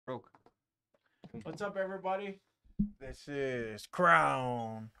What's up, everybody? This is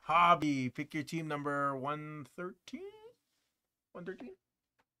Crown Hobby. Pick your team number 113. 113?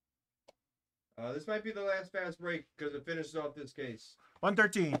 This might be the last fast break because it finishes off this case.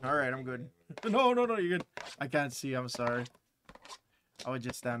 113. All right, I'm good. No, you're good. I can't see. I'm sorry. I would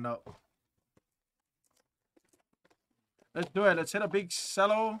just stand up. Let's do it. Let's hit a big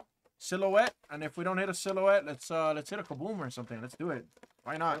silhouette, and if we don't hit a silhouette, let's hit a kaboom or something. Let's do it.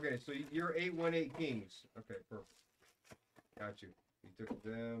 Why not? Okay, so you're 818 Kings. Okay, perfect. Got you. You took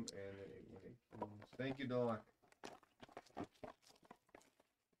them and then 818 Kings. Thank you, Doc.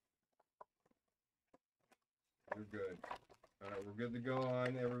 You're good. All right, we're good to go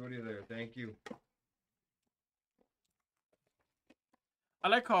on everybody there. Thank you. I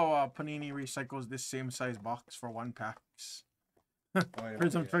like how Panini recycles this same size box for one packs. Oh, yeah,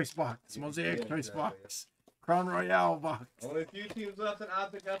 Prism yeah. Choice box, Yeah, Mosaic yeah, Choice exactly, box, Crown Royale box. Only a few teams left in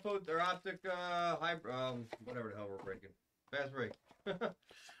Optic Upload or Optic whatever the hell we're breaking. Fast break.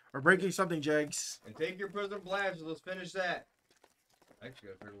 We're breaking something, Jags. And take your Prism Blast. Let's finish that. Actually,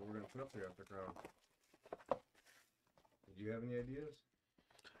 I figure what we're gonna put up here after Crown. Do you have any ideas?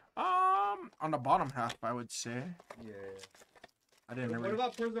 On the bottom half, I would say. Yeah. I didn't. What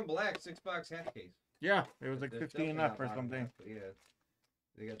about Prism Black 6-box half case? Yeah, it was like There's 15 definitely left not or bottom something. half, but yeah,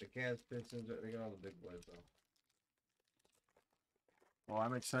 they got the Cavs, Pistons. They got all the big boys though. Well,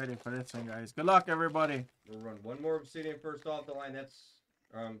 I'm excited for this one, guys. Good luck, everybody. We'll run one more Obsidian first off the line. That's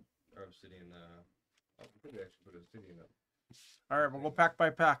or Obsidian. I think we actually put Obsidian up. All right, we'll go pack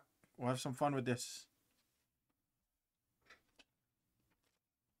by pack. We'll have some fun with this.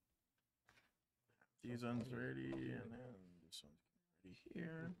 These ones ready, and then this one's ready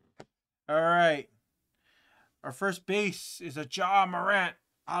here. All right. Our first base is a Ja Morant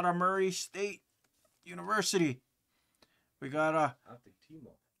out of Murray State University. We got a Optic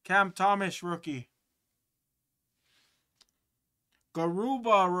Timo. Cam Thomas rookie.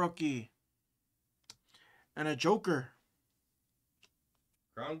 Garuba rookie. And a Joker.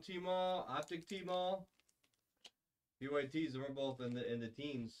 Crown Timo, Optic Timo, PYTs. We're both in the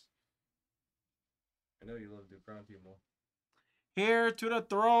teens. I know you love to do Crown Timo. Here to the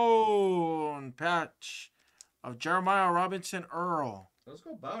throne patch of Jeremiah Robinson Earl. Let's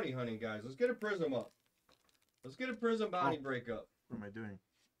go bounty hunting, guys. Let's get a Prism up. Let's get a Prism bounty break up. What am I doing?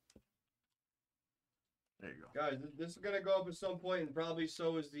 There you go. Guys, this is going to go up at some point, and probably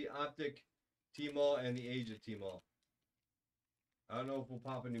so is the Optic T-Mall and the Age of T-Mall. I don't know if we'll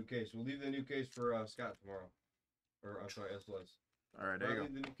pop a new case. We'll leave the new case for Scott tomorrow. Or, I'm sorry, S-Bliss. All right, there you go.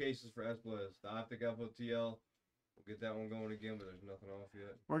 Leave the new cases for S-Bliss. The Optic FOTL. We'll get that one going again, but there's nothing off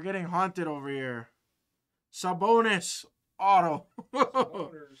yet. We're getting haunted over here. Sabonis auto.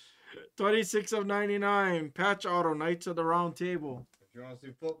 26 of 99. Patch auto. Knights of the Round Table. If you want to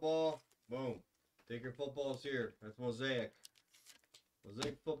see football, boom. Take your footballs here. That's Mosaic.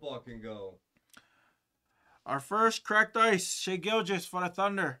 Mosaic football can go. Our first cracked ice. Shea Gilgeous for the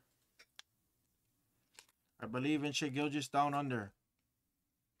Thunder. I believe in Shea Gilgeous down under.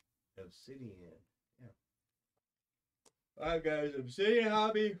 Obsidian. Yeah. Alright, guys. Obsidian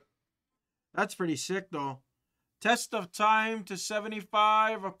hobby. That's pretty sick, though. Test of time to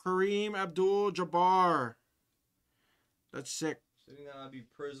 75 of Kareem Abdul-Jabbar. That's sick. Obsidian hobby,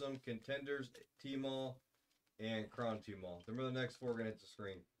 Prism, Contenders, T-Mall, and Crown T-Mall. Remember the next four are going to hit the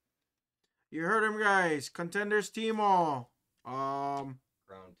screen. You heard him, guys. Contenders T-Mall. Crown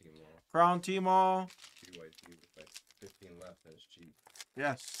T-Mall. Crown T-Mall. PYT with like 15 left. That's cheap.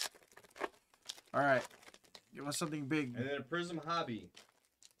 Yes. All right. Give us something big. And then a Prism hobby.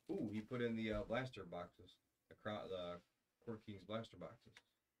 Ooh, he put in the blaster boxes. The Court Kings blaster boxes.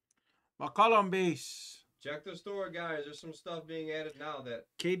 McCollum base. Check the store, guys. There's some stuff being added now that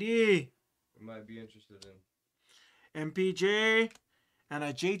KD. we might be interested in. MPJ. And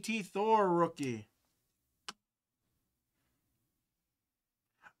a JT Thor rookie.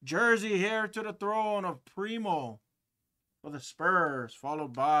 Jersey here to the throne of Primo for the Spurs,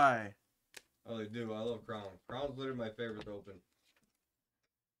 followed by. Oh, they do. I love Crown. Crown's literally my favorite to open.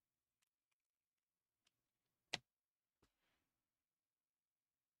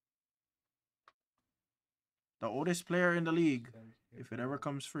 The oldest player in the league, if it ever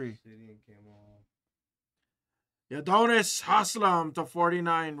comes free. Adonis Haslam to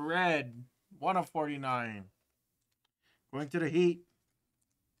 49, red. 1 of 49. Going to the Heat.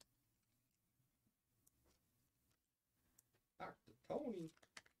 Dr. Tony.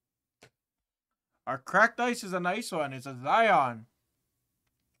 Our cracked ice is a nice one. It's a Zion.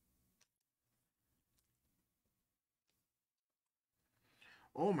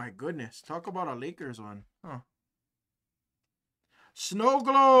 Oh my goodness. Talk about a Lakers one. Huh. Snow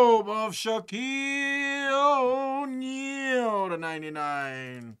globe of Shaquille O'Neal to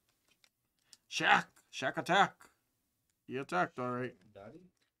 99. Shaq attack. He attacked, all right. Daddy?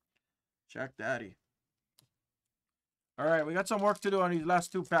 Shaq Daddy. All right, we got some work to do on these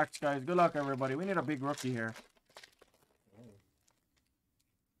last 2 packs, guys. Good luck, everybody. We need a big rookie here.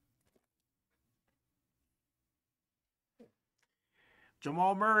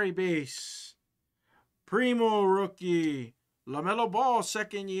 Jamal Murray base. Primo rookie. LaMelo Ball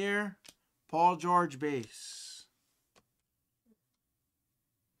 2nd year. Paul George base.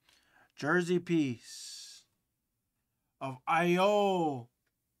 Jersey piece of I.O.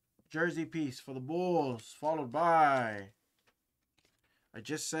 Jersey piece for the Bulls. Followed by, I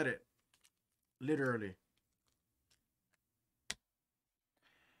just said it. Literally.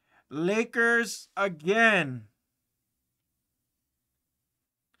 Lakers again.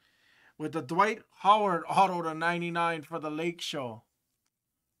 With the Dwight Howard auto to 99 for the Lake Show.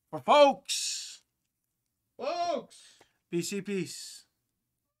 For folks. BC piece.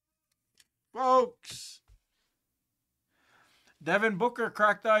 Folks. Devin Booker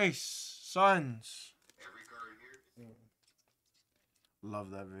cracked ice. Suns. Every card here.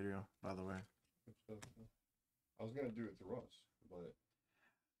 Love that video, by the way. I was gonna do it through us, but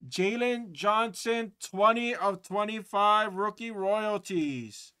Jalen Johnson, 20 of 25 rookie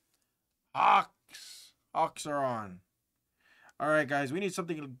royalties. Hawks. Hawks are on. All right, guys. We need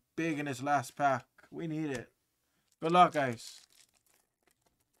something big in this last pack. We need it. Good luck, guys.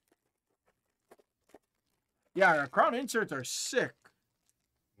 Yeah, our crown inserts are sick.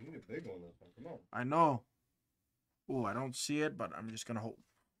 we need a big one this time. Come on. I know. Oh, I don't see it, but I'm just going to hope.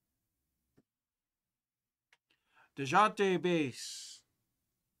 DeJounte base.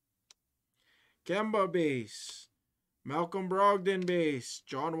 Kemba base. Malcolm Brogdon base.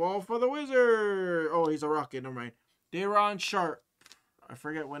 John Wall for the Wizard. Oh, he's a Rocket. Never mind. Day'Ron Sharp. I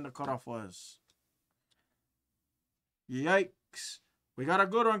forget when the cutoff was. Yikes. We got a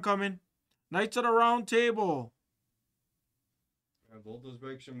good one coming. Knights of the Round Table. Both those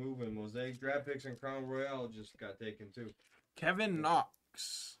breaks are moving. Mosaic draft picks and Crown Royale just got taken too. Kevin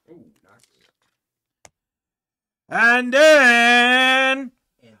Knox. Ooh, Knox. And then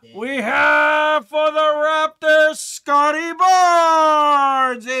we have for the Raptors, Scotty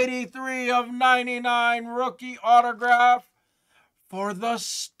Barnes, 83 of 99 rookie autograph for the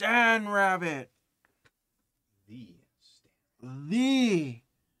Stan Rabbit. The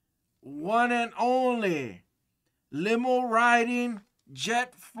one and only limo riding,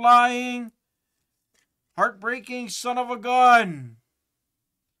 jet flying, heartbreaking son of a gun.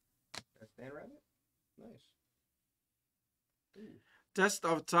 That's Stan Rabbit? Nice. Ooh. Test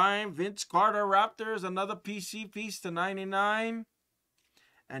of time, Vince Carter Raptors, another PC piece to 99.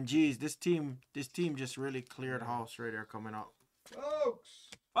 And geez, this team just really cleared house right there coming up.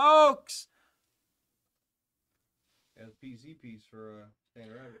 Folks! That's a PC piece for Stan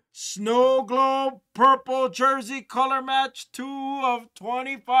Rabbit. Snow Globe purple jersey color match 2 of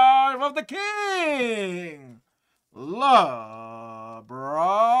 25 of the King.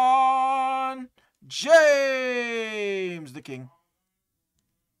 LeBron James, the King.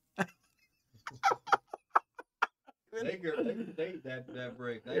 Lakers take that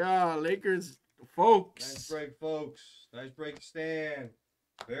break. Nice, Yeah, Lakers, folks. nice break, folks. Nice break, Stan.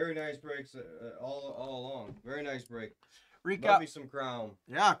 Very nice breaks all along. Very nice break. Love Recap. me some Crown.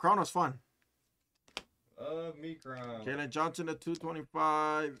 Yeah, Crown was fun. Love me Crown. Jalen Johnson at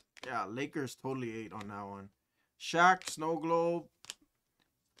 225. Yeah, Lakers totally ate on that one. Shaq, Snow Globe.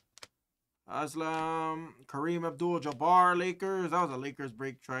 Aslam, Kareem Abdul-Jabbar, Lakers. That was a Lakers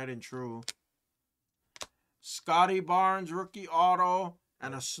break, tried and true. Scotty Barnes, rookie auto.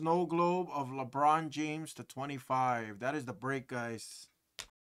 And a Snow Globe of LeBron James to 25. That is the break, guys.